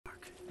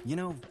You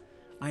know,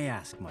 I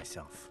ask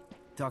myself,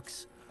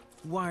 Dux,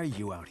 why are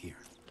you out here?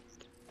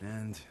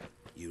 And...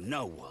 You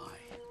know why.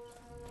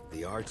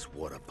 The Ark's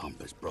water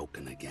pump is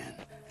broken again,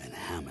 and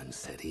Hammond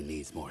said he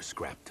needs more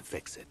scrap to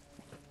fix it.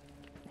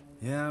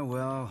 yeah,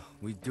 well,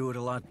 we'd do it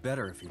a lot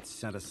better if he'd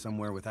sent us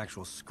somewhere with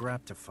actual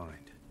scrap to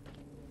find.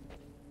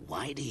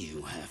 Why do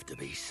you have to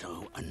be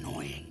so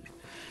annoying?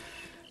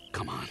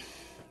 Come on,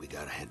 we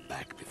gotta head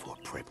back before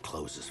Prep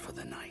closes for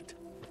the night.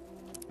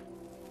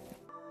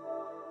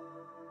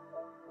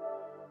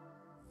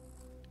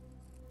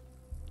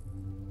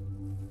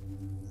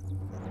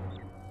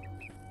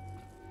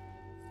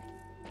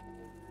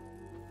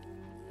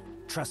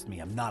 Trust me,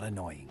 I'm not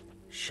annoying.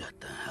 Shut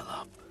the hell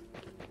up.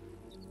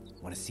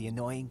 Want to see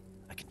annoying?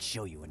 I can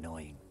show you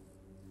annoying.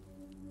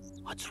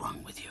 What's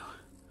wrong with you?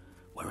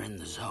 We're in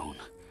the zone.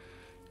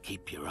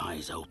 Keep your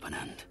eyes open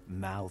and...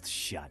 Mouth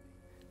shut.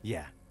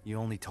 Yeah, you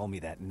only told me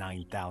that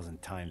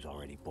 9,000 times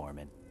already,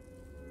 Borman.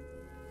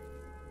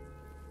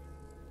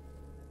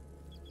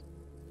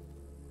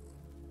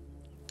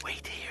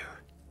 Wait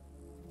here.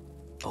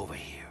 Over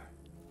here.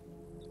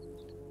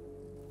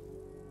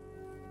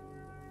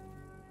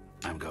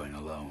 I'm going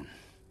alone.